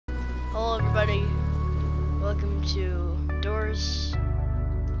Hello everybody, welcome to Doors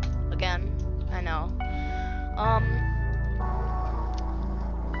again. I know.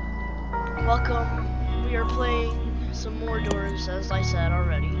 Welcome. We are playing some more Doors, as I said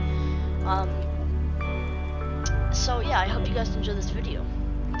already. So yeah, I hope you guys enjoy this video.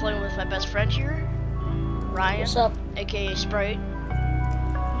 I'm playing with my best friend here, Ryan. What's up? AKA Sprite.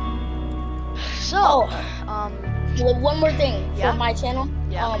 So, well, one more thing yeah? for my channel.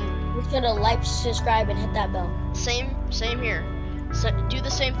 Yeah. Be sure to like, subscribe, and hit that bell. Same here. So do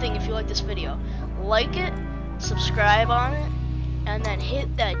the same thing if you like this video. Like it, subscribe on it, and then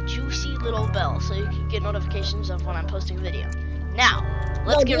hit that juicy little bell so you can get notifications of when I'm posting a video. Now,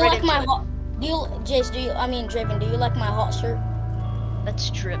 let's get right into it. Draven, do you like my hot shirt? Let's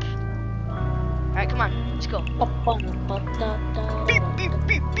trip. Alright, come on, let's go. I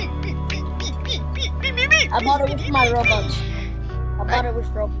bought it with my Robux. I bought it with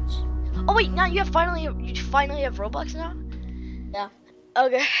Robux. Oh wait, now you finally have Robux now? Yeah.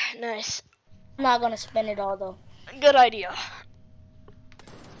 Okay, nice. I'm not gonna spend it all though. Good idea.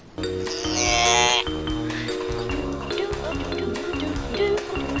 Do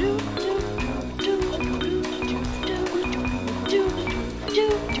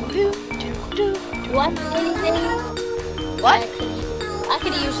I need anything? What? I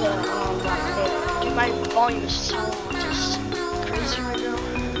could use a Dude, my volume is so just crazy right now.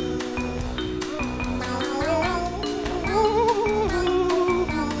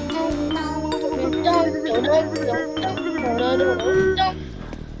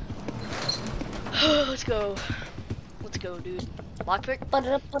 Let's go. Let's go, dude. Lockpick?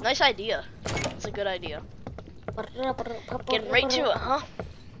 Nice idea. That's a good idea. Getting right to it, huh?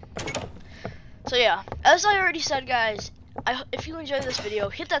 So yeah, as I already said, guys, if you enjoyed this video,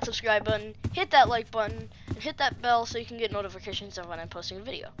 hit that subscribe button, hit that like button, and hit that bell so you can get notifications of when I'm posting a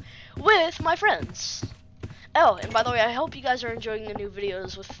video with my friends. Oh, and by the way, I hope you guys are enjoying the new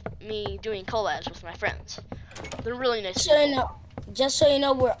videos with me doing collabs with my friends. They're really nice. Just so you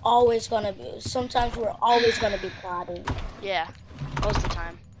know, we're always gonna be. Sometimes we're always gonna be plotting. Yeah, most of the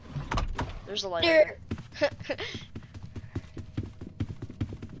time. There's a light here.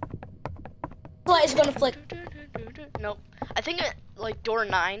 Light is gonna flick. Nope. I think it like door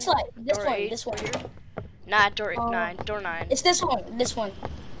 9. Like this door one. 8. This one. Nah, door 9. Door 9. It's this one. This one.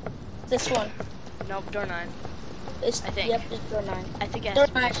 This one. Nope, door 9. I think. Yep, it's door 9. I think it door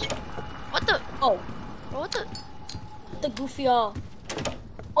has 9. What the? Oh. What the? The goofy all.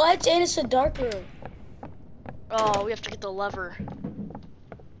 What? And it's a darker. Oh, we have to get the lever.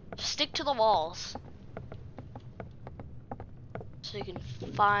 Stick to the walls. So you can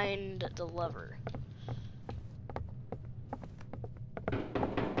find the lever.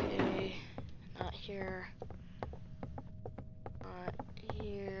 Okay. Not here. Not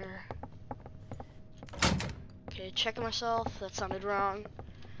here. Okay, checking myself. That sounded wrong.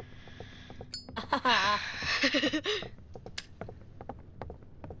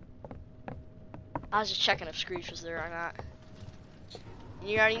 I was just checking if Screech was there or not.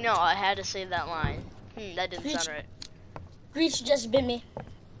 You already know I had to say that line. That didn't sound right. Screech just bit me.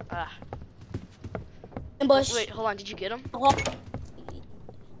 Ah. Ambush. Wait, hold on. Did you get him? Oh.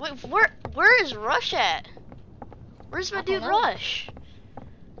 Wait, where is Rush at? Where's my dude Rush?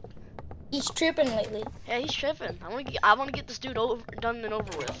 He's tripping lately. Yeah, he's tripping. I wanna get this dude done and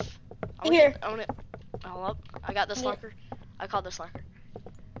over with. Here. Hold up. I got this locker. I called this locker.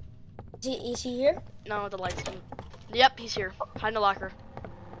 Is he here? No, the lights didn't. Yep, he's here. Hide in the locker.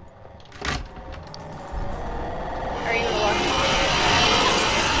 Are you in the locker?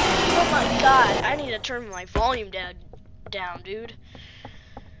 Oh my god, I need to turn my volume down, dude.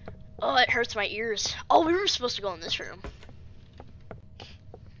 Oh, it hurts my ears. Oh, we were supposed to go in this room.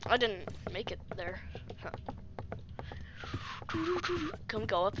 I didn't make it there. Huh. Can we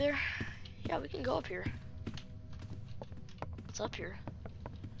go up there? Yeah, we can go up here. What's up here?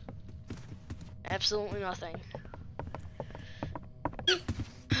 Absolutely nothing.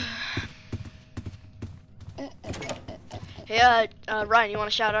 Hey, Ryan, you want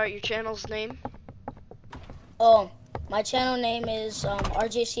to shout out your channel's name? Oh, my channel name is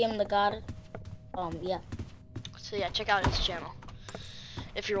rjcmthegod. Yeah. So yeah, check out his channel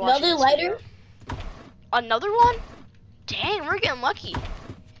if you're watching. Another lighter? Another one? Dang, we're getting lucky.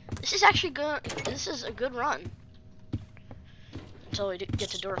 This is actually good. This is a good run until we get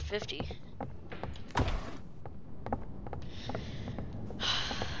to door 50.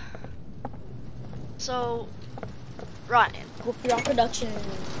 So, Ryan. Go for your production.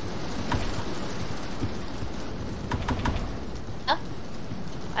 Huh?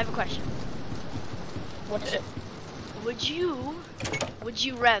 I have a question. What is it? Would you Would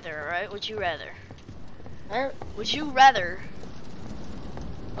you rather, alright? Would you rather? Alright. Would you rather?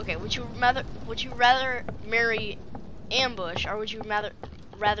 Okay, would you rather marry Ambush or would you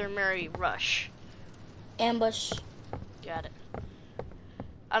rather marry Rush? Ambush. Got it.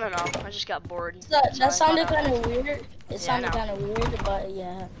 I don't know. I just got bored. That sounded kind of weird. It sounded I know. kind of weird, but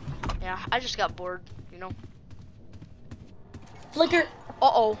yeah. Yeah, I just got bored, you know. Flicker.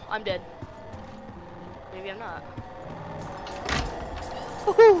 Uh-oh, I'm dead. Maybe I'm not.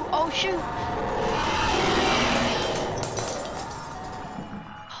 Woohoo! Oh shoot!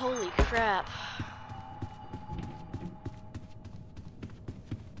 Holy crap.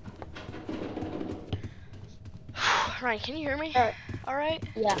 Ryan, can you hear me? Alright?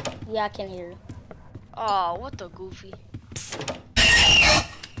 Yeah, I can hear you. Oh, what the goofy.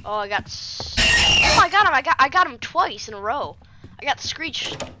 Oh, I got oh, I got him. I got him twice in a row. I got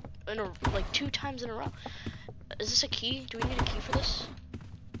Screech like 2 times in a row. Is this a key? Do we need a key for this?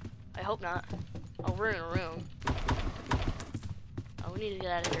 I hope not. Oh, we're in a room. Oh, we need to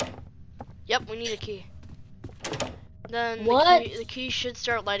get out of here. Yep, we need a key. Then the key should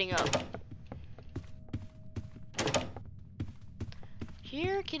start lighting up.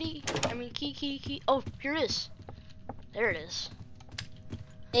 Here, kitty. I mean, key. Oh, here it is. There it is.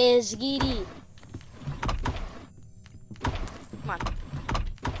 Is Giddy. Come on.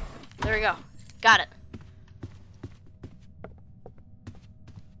 There we go. Got it.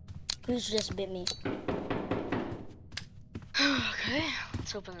 Who's just bit me? Okay,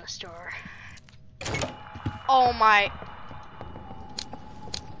 let's open this door. Oh my.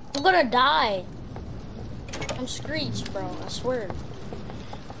 I'm gonna die. I'm Screech, bro. I swear.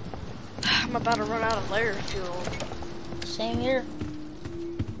 I'm about to run out of layer fuel. Same here.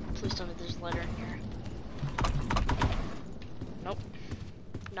 Please tell me there's a letter in here. Nope.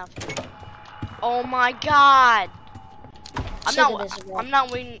 Nothing. Oh my god! I'm not wasting more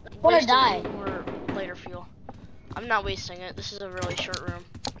later fuel. I'm not wasting it. This is a really short room.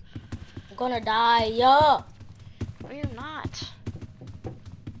 I'm gonna die, yo. No, you're not.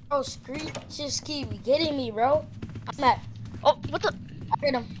 Bro, Screech just keep getting me, bro. I'm at. Oh, what the? I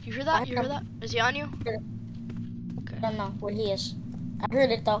heard him. You hear that? You hear that? Is he on you? Okay. I don't know where he is. I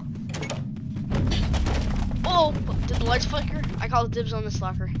heard it though. Oh, did the lights flicker? I call dibs on this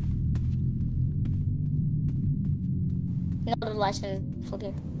locker. No, the lights didn't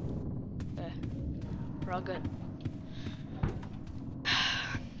flicker. Okay. We're all good.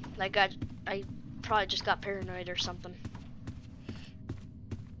 I probably just got paranoid or something.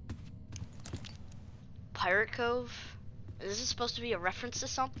 Pirate Cove? Is this supposed to be a reference to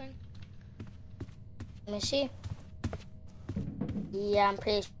something? Let me see. Yeah, I'm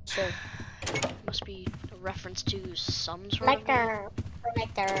pretty sure. Must be a reference to some sort of...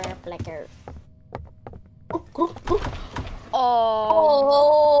 Flicker.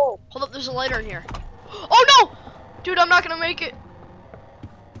 Oh. Hold up, there's a lighter in here. Oh no! Dude, I'm not gonna make it.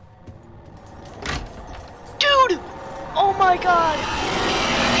 Dude! Oh my god!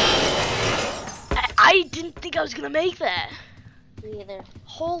 I didn't think I was gonna make that. Me either.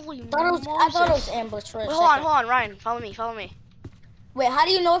 Holy I Moses. thought it was ambush for a second. Hold on, Ryan. Follow me. Wait, how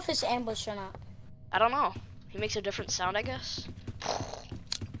do you know if it's ambush or not? I don't know. He makes a different sound, I guess.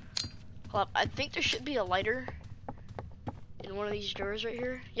 Hold up, I think there should be a lighter in one of these doors right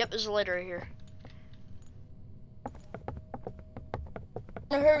here. Yep, there's a lighter right here. I'm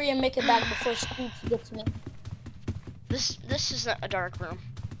gonna hurry and make it back before Screech gets me. This isn't a dark room.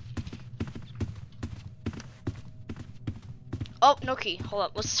 Oh, no key. Hold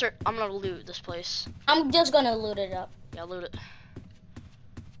up. Let's search. I'm gonna loot this place. I'm just gonna loot it up. Yeah, loot it.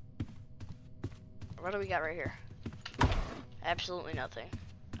 What do we got right here? Absolutely nothing.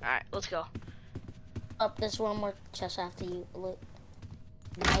 Alright, let's go. Up, there's one more chest after you loot.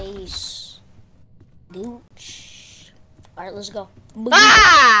 Nice. Gooch. Alright, let's go.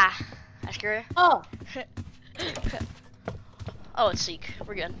 Ah! I scare you? Oh. Oh, it's Seek.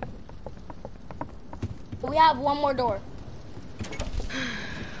 We're good. We have one more door.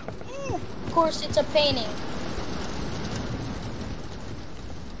 Of course, it's a painting.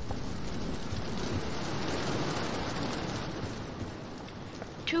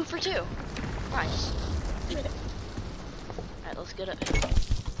 Two for two. Nice. Alright, let's get it.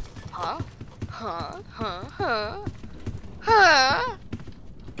 Huh?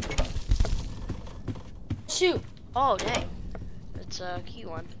 Shoot. Oh, dang. It's a key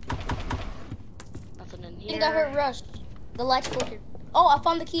one. Nothing in here. I think I heard Rush. The lights flickered. Oh, I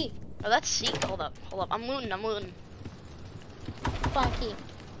found the key. Oh, that's Seek. Hold up. I'm looting. I found a key.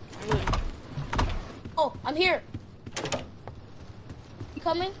 I'm looting. Oh, I'm here. You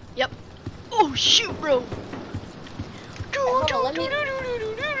coming? Yep. Oh, shoot, bro. Dude, Hold on, let me...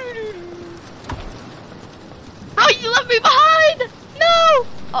 Bro, you left me behind! No!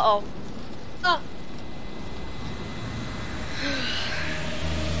 Uh-oh.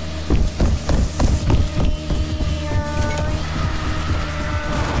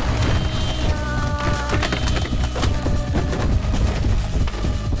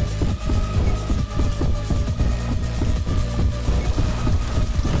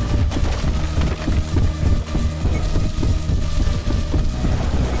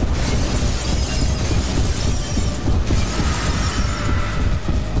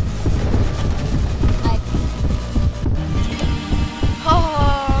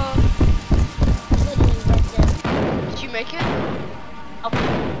 Make it?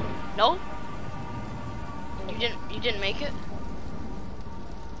 No? You didn't make it?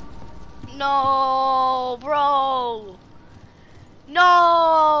 No, bro.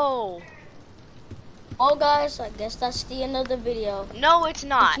 No. Well, guys, I guess that's the end of the video. No, it's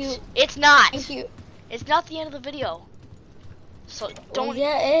not. Thank you. It's not. Thank you. It's not the end of the video. So don't. Well,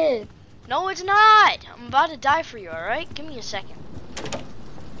 yeah, it is. No, it's not. I'm about to die for you. All right? Give me a second.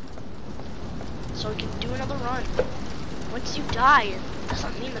 So we can do another run. Once you die, it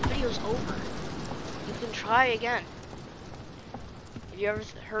doesn't mean the video's over. You can try again. Have you ever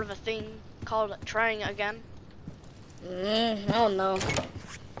heard of a thing called trying again? I don't know.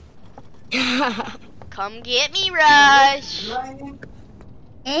 Come get me, Rush. Come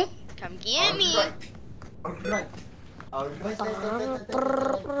get me. Come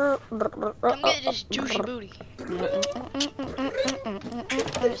get this juicy booty.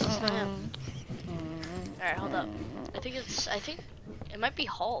 Alright, hold up. I think it might be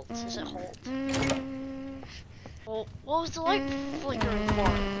halt. Is it halt? Well, what was the light flickering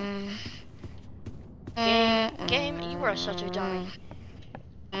for? Game, you were such a dummy.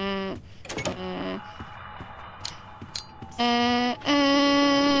 You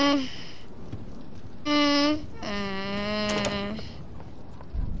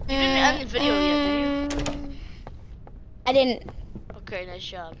didn't end the video yet, did you? I didn't. Okay, nice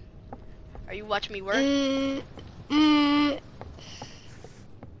job. Are you watching me work?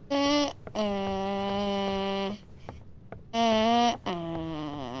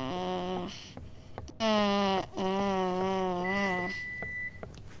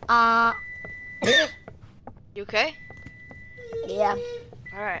 You okay? Yeah.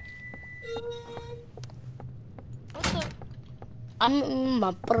 Alright. What's up?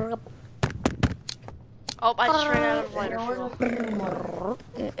 Oh, I just ran out of lighter fuel.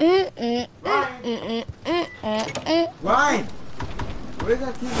 Ryan! Where's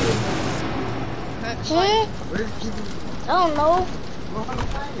that TV? That's fine. Where's the TV? I don't know. Well, how to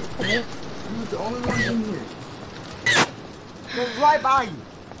find it? You're the only one in here. It's right by you.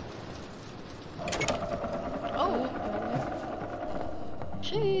 Oh.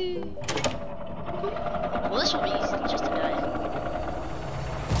 Gee. Well, this will be easy just to die.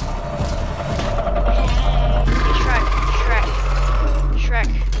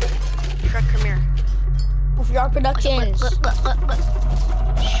 Shrek, come here. With your productions. Shrek.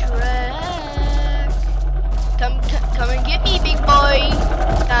 Come and get me, big boy.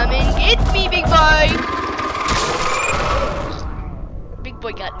 Come and get me, big boy. Big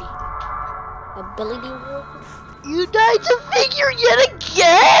boy got me. Ability work? You died to figure yet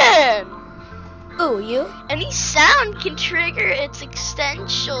again! Who, you? Any sound can trigger its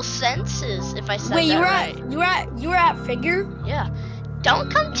existential senses, if I said Wait, that right. you were at figure? Yeah. Don't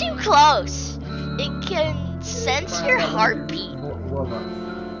come too close. It can sense your heartbeat.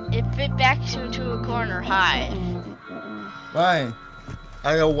 It fit back into a corner. Hide. Ryan,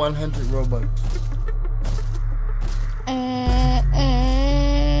 I got 100 Robux.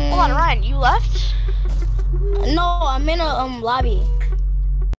 Hold on, Ryan, you left? No, I'm in a lobby.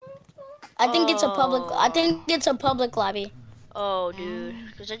 I think it's a public. I think it's a public lobby. Oh, dude,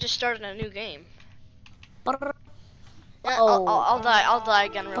 because I just started a new game. Oh. I'll die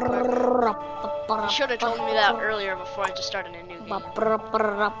again real quick. You should have told me that earlier before I just started a new game.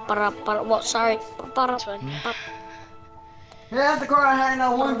 Well, sorry. That's fine. Yeah, that's the car I had in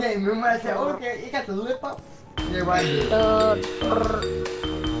that one game. Remember I said, okay, you got the lip up? Yeah, right here. Oh.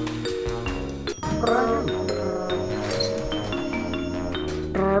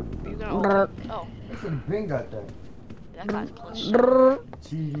 There's some bing out there. That guy's close.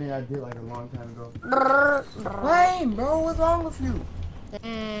 Cheese man I did like a long time ago. Wayne, bro, what's wrong with you?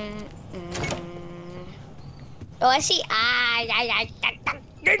 Oh, I see.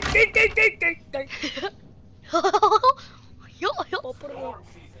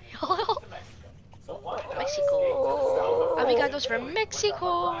 Mexico. Avocados from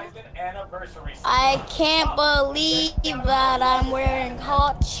Mexico. I can't believe that I'm wearing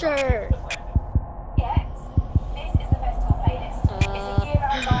hot shirt. Yes, this is the best top playlist. It's a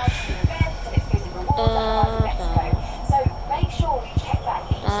year-round guide to events and exclusive rewards at the Rise of Mexico. So make sure you check that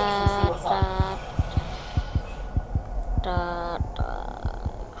each season to see what's on.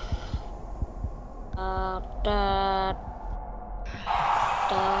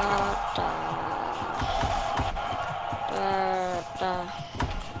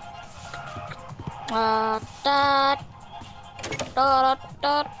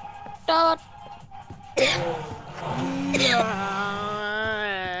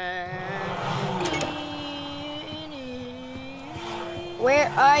 Where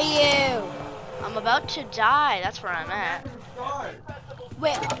are you? I'm about to die. That's where I'm at.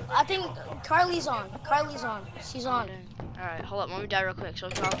 Wait, I think Carly's on. Carly's on. She's on. Alright, hold up. Let me die real quick so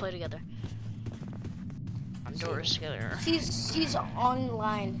we can all play together. On doors together. She's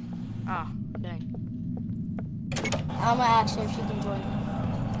online. Oh, dang. I'm gonna ask her if she can join.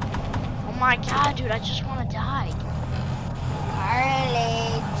 Oh my god, dude, I just want to die.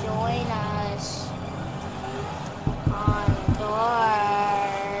 Carly, join us on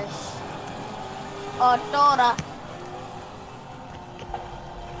doors. Oh, Dora.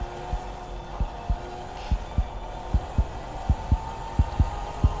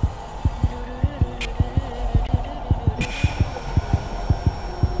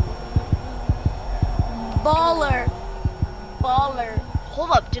 Baller. Baller.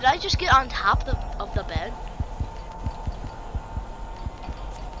 Hold up, did I just get on top of the bed?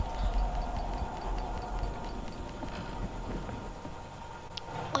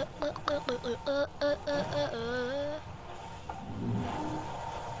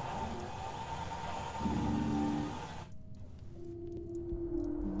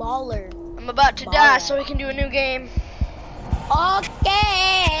 Baller. I'm about to die so we can do a new game.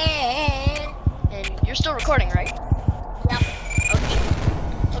 Okay. And you're still recording, right? Yep. Okay.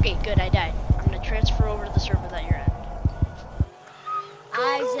 Okay, good, I died. I'm gonna transfer over to the server that you're at.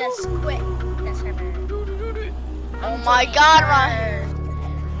 I just quit the server. Oh my god, Ryan.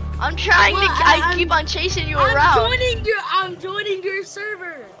 I'm trying to I keep on chasing you around. I'm joining your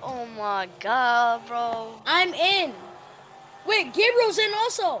server. Oh my god, bro. I'm in. Wait, Gabriel's in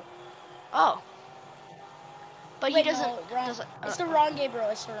also. Oh. But Wait, he doesn't. no, wrong. doesn't It's the wrong Gabriel.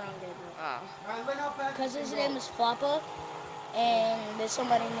 It's the wrong Gabriel. Oh. Because his name is Floppa, and there's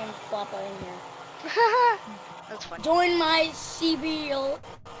somebody named Floppa in here. That's funny. Join my CBL.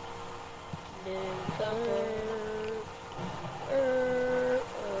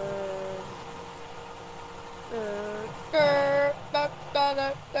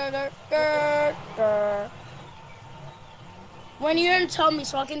 When you're in, tell me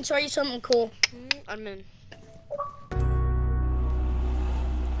so I can show you something cool. I'm in.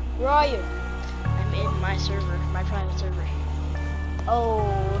 Where are you? I'm in my server, my private server.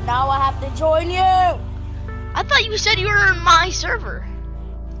 Oh, now I have to join you. I thought you said you were in my server.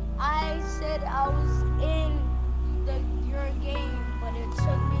 I said I was in your game, but it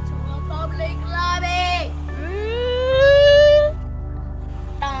took me to a public lobby.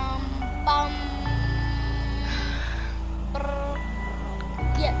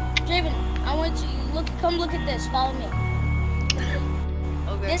 Yeah, Draven, I want you come look at this. Follow me.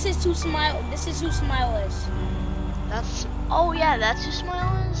 Okay. This is who Smile. This is who Smile is. That's. Oh yeah, that's who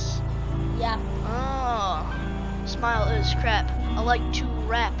Smile is. Yeah. Oh, Smile is crap. I like to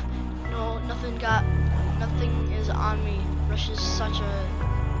rap. No, nothing is on me. Rush is such a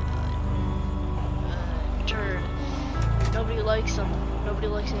turd. Nobody likes him. Nobody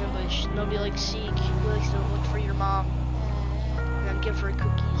likes Ambush. Nobody likes Seek. Nobody likes to look for your mom. And then give her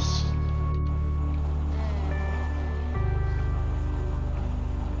cookies.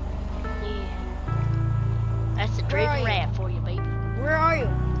 Yeah. That's the Draven rap for you, baby. Where are you?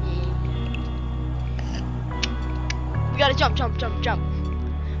 We gotta jump. Gotta jump.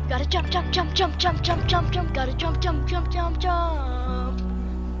 Gotta jump.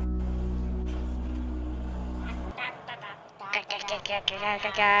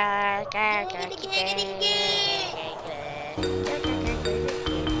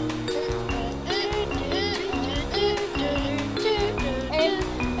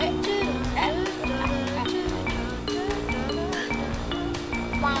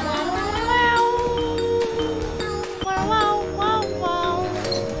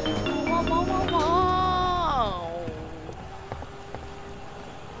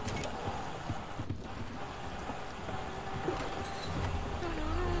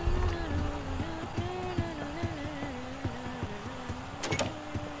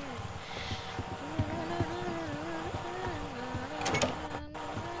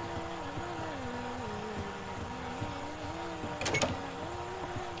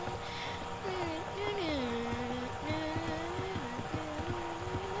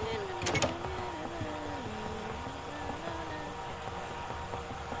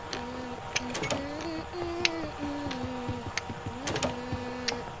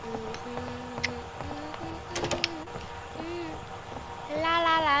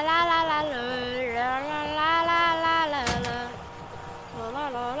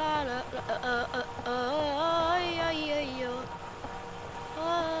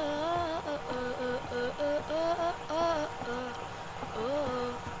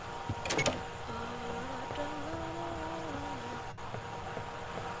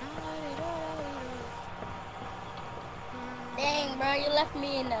 left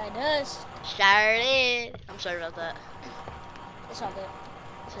me in the dust. Started. I'm sorry about that. It's all good.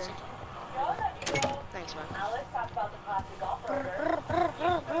 Sorry. Thanks, man. Now let's talk about the classic off-roader.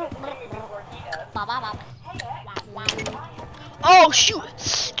 Oh shoot!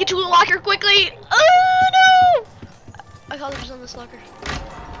 Get to the locker quickly! Oh no! I thought it was on this locker.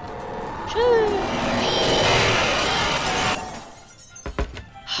 Shoot!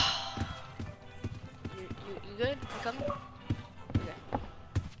 You good? You coming?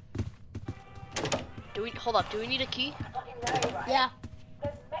 Okay. Hold up, do we need a key? Yeah.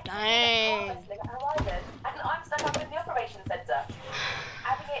 Dang. And I'm stuck up in the operations center.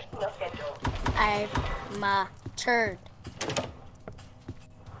 Adding it to your schedule. I'm a turd.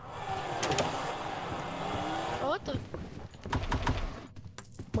 Oh, what the?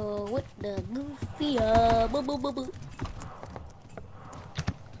 With the goofy boo boo boo boo.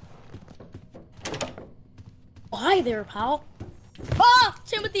 Oh, hi there, pal. Ah,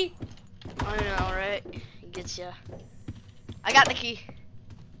 Timothy. I know, right? It gets ya. I got the key.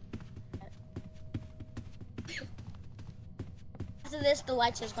 After this, the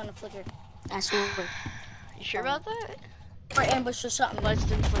lights is gonna flicker. I swear. You sure about that? Or ambush or something. Lights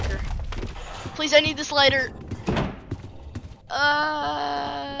didn't flicker. Please, I need this lighter.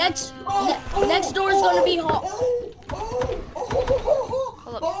 Next door is gonna be hot.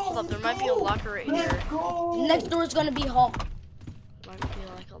 Hold up. There might be a locker right here. Next door is gonna be hot. Might be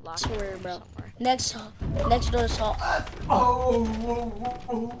like a locker. Swear, bro. Somewhere. Next door is hot.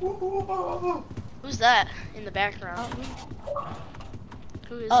 Who's that in the background?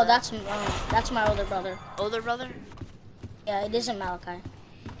 Who is Oh, that? that's my older brother. Older brother? Yeah, it isn't Malachi.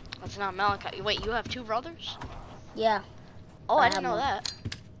 That's not Malachi. Wait, you have two brothers? Yeah, Oh, I I didn't have know one. that.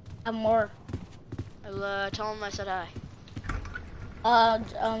 I'm more. I'll tell him I said hi.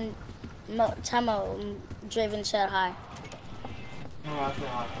 Draven said hi. No, I said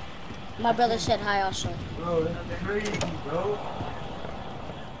hi. My brother said hi also. Bro, that's crazy, bro.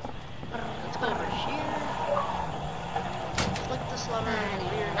 Let's go over here. Flick this lever.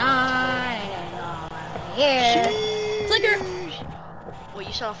 Here. Flicker. Wait,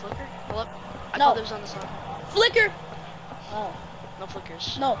 you saw a flicker? Hold up. I No. thought it was on the side. Flicker. Oh, No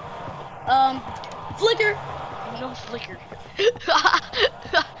flickers. no. Flicker. No flicker.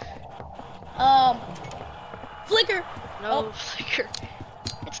 Flicker. No Oh. flicker.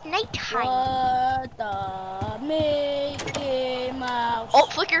 It's nighttime. What the Mickey Mouse? Oh,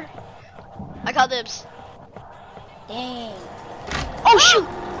 flicker. I got dibs. Dang. Oh, shoot.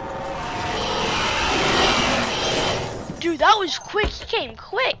 Dude, that was quick. He came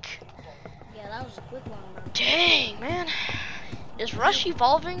quick. Yeah, that was a quick one, bro. Dang, man. Is Rush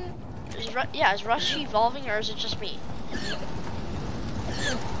evolving? Is Rush evolving, or is it just me? You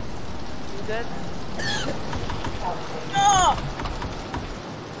good? Oh!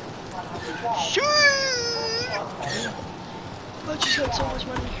 Shoot! I just got so much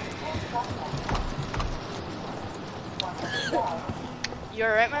money. You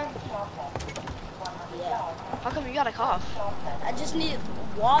alright, man? Yeah. How come you got a cough? I just need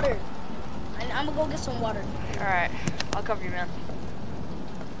water. I'm gonna go get some water. Alright, I'll cover you, man.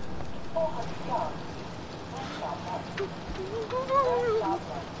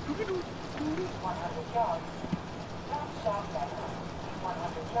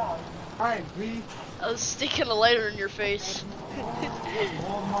 Alright, please. I was sticking a lighter in your face.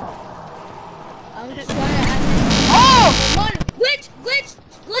 I'm just trying to have Oh! one. Glitch!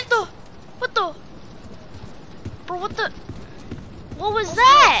 What the? Bro, what the? What was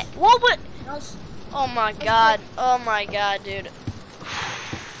that? What would? That was, Oh my god. Oh my god, dude.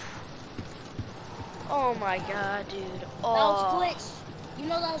 Oh my god, dude. Oh. that was glitch. You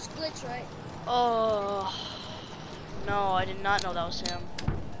know that was glitch, right? Oh. No, I did not know that was him.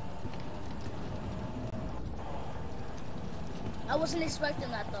 I wasn't expecting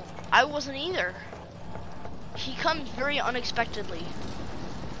that though. I wasn't either. He comes very unexpectedly.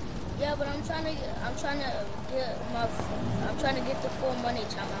 Yeah, but I'm trying to get the full money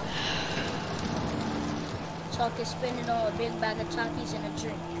time out. So I can spend it on a big bag of Takis and a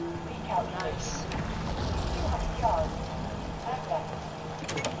drink. Nice.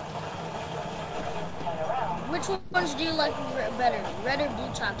 Which ones do you like better, red or blue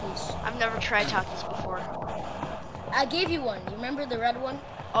Takis? I've never tried Takis before. I gave you one. You remember the red one?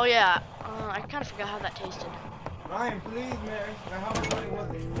 Oh yeah. I kind of forgot how that tasted. Ryan, please, man. Now, how much money was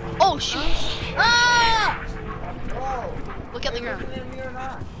it? Oh shoot! Ah! Whoa. Look at the ground. Was it me or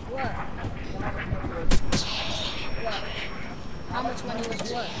not? What? What? How much money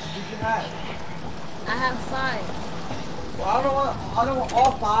was what? Did you have? I have 5. Well, I don't want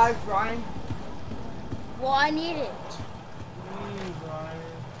all 5, Ryan. Well, I need it. Please, Ryan.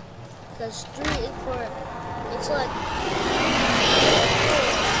 Cause 3 is for, it's like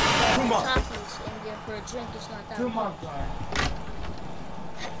 2 months. toffees, and then for a drink it's not that 2 much. months,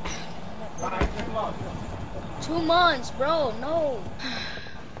 alright. 2 months. 2 months, bro. No.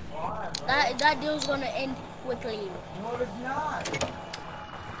 That deal's gonna end quickly. No, it's not.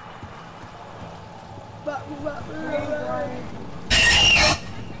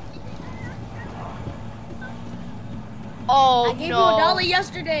 Oh I gave no. you $1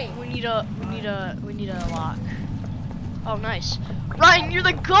 yesterday. We need a lock. Oh nice. Ryan, you're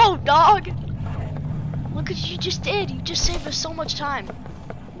the GOAT, dog! Look what you just did. You just saved us so much time.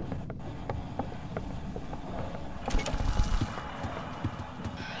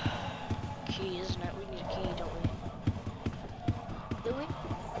 Key, isn't it? We need a key, don't we? Do we?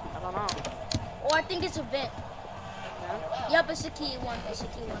 I don't know. Oh, I think it's a vent. Yeah. Yep, it's a key one. It's a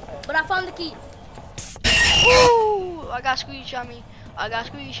key one. But I found the key. Ooh! I got squeeze on me. I got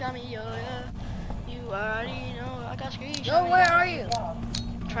squeeze on me, yeah. You already know I got squeeze Yo, on me. where are you?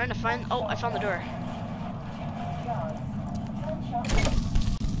 Trying to find. Oh, I found the door.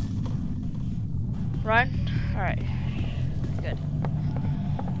 Ryan? Alright. Good.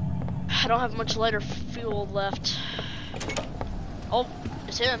 I don't have much lighter fuel left. Oh,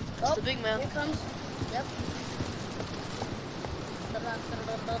 it's him. It's the big man. Here comes. Yep.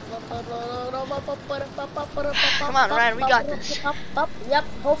 Come on, Ryan, we got this. Yep.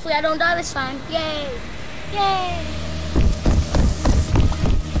 Hopefully I don't die this time. Yay! Yay!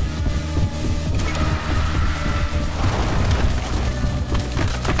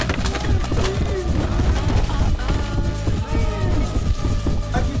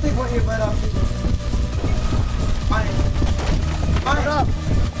 I can take one earbud off. Put it up.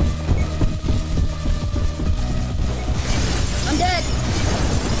 I'm dead.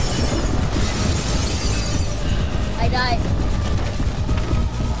 I died.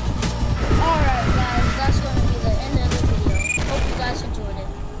 Alright guys, that's going to be the end of the video. Hope you guys enjoyed it.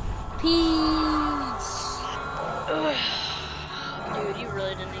 Peace. Dude, you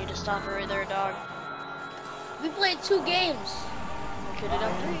really didn't need to stop it right there, dog. We played 2 games. We could have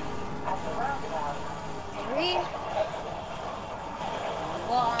done 3. 3?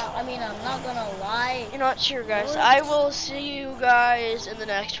 Well, I mean, I'm not gonna lie. You know what, sure guys, I will see you guys in the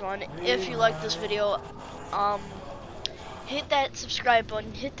next one. If you like this video, hit that subscribe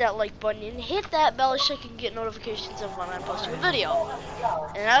button, hit that like button, and hit that bell so you can get notifications of when I'm posting a video.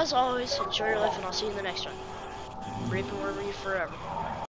 And as always, enjoy your life, and I'll see you in the next one. Reap and worry forever.